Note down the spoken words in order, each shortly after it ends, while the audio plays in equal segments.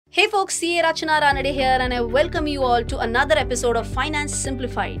Hey folks, CA Rachana Ranade here, and I welcome you all to another episode of Finance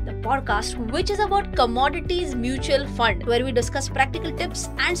Simplified, the podcast which is about commodities mutual fund, where we discuss practical tips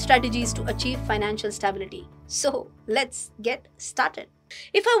and strategies to achieve financial stability. So let's get started.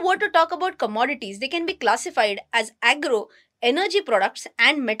 If I were to talk about commodities, they can be classified as agro, energy products,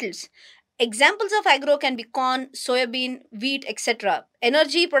 and metals. Examples of agro can be corn, soybean, wheat, etc.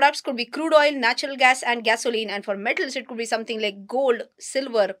 Energy products could be crude oil, natural gas, and gasoline. And for metals, it could be something like gold,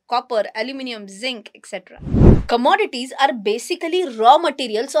 silver, copper, aluminium, zinc, etc. Commodities are basically raw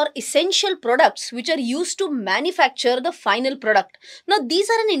materials or essential products which are used to manufacture the final product. Now, these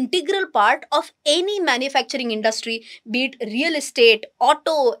are an integral part of any manufacturing industry, be it real estate,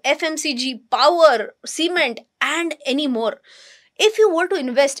 auto, FMCG, power, cement, and any more. If you were to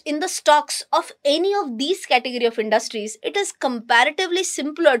invest in the stocks of any of these category of industries, it is comparatively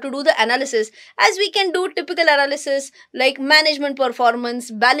simpler to do the analysis, as we can do typical analysis like management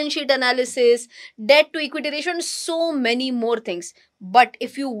performance, balance sheet analysis, debt to equity ratio, and so many more things. But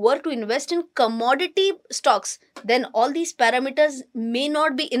if you were to invest in commodity stocks, then all these parameters may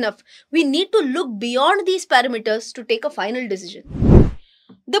not be enough. We need to look beyond these parameters to take a final decision.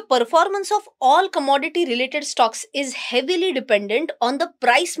 The performance of all commodity related stocks is heavily dependent on the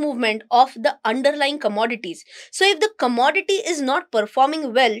price movement of the underlying commodities. So if the commodity is not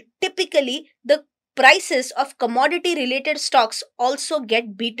performing well, typically the prices of commodity related stocks also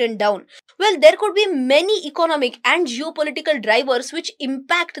get beaten down. Well, there could be many economic and geopolitical drivers which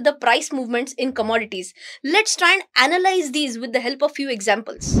impact the price movements in commodities. Let's try and analyze these with the help of few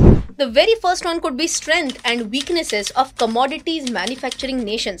examples. The very first one could be strength and weaknesses of commodities manufacturing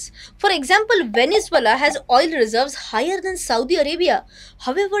nations. For example, Venezuela has oil reserves higher than Saudi Arabia.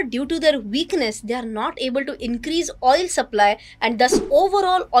 However, due to their weakness, they are not able to increase oil supply, and thus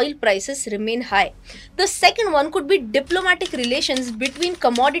overall oil prices remain high. The second one could be diplomatic relations between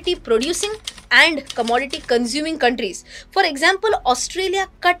commodity producing and commodity consuming countries. For example, Australia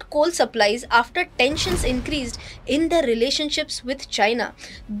cut coal supplies after tensions increased in their relationships with China.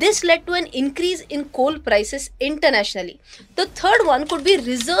 This led to an increase in coal prices internationally. The third one could be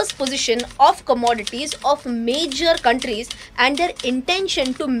reserves position of commodities of major countries and their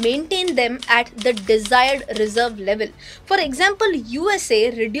intention to maintain them at the desired reserve level. For example,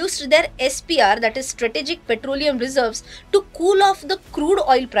 USA reduced their SPR, that is strategic petroleum reserves, to cool off the crude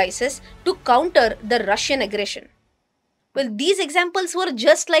oil prices to counter the Russian aggression. Well, these examples were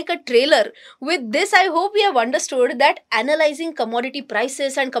just like a trailer. With this, I hope we have understood that analyzing commodity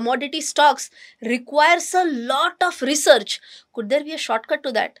prices and commodity stocks requires a lot of research. Could there be a shortcut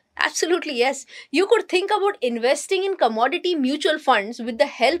to that? Absolutely yes. You could think about investing in commodity mutual funds with the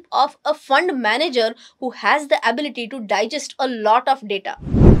help of a fund manager who has the ability to digest a lot of data.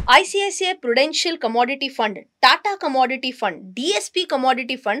 ICICI Prudential Commodity Fund, Tata Commodity Fund, DSP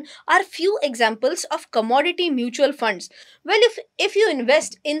Commodity Fund are few examples of commodity mutual funds. Well, if you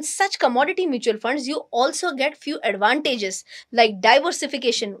invest in such commodity mutual funds, you also get few advantages like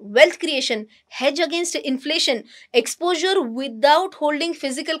diversification, wealth creation, hedge against inflation, exposure without holding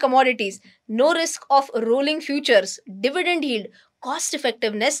physical commodities, no risk of rolling futures, dividend yield, cost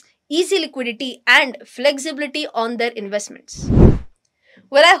effectiveness, easy liquidity, and flexibility on their investments.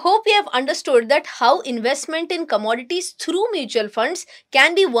 Well, I hope you have understood that how investment in commodities through mutual funds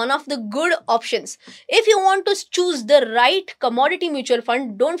can be one of the good options. If you want to choose the right commodity mutual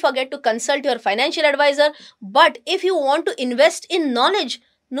fund, don't forget to consult your financial advisor. But if you want to invest in knowledge,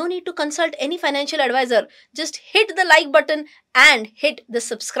 no need to consult any financial advisor. Just hit the like button and hit the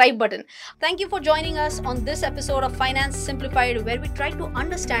subscribe button. Thank you for joining us on this episode of Finance Simplified, where we try to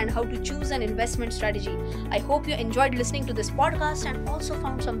understand how to choose an investment strategy. I hope you enjoyed listening to this podcast and also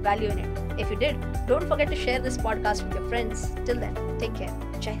found some value in it. If you did, don't forget to share this podcast with your friends. Till then, take care.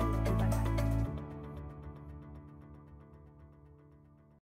 Jai Hind.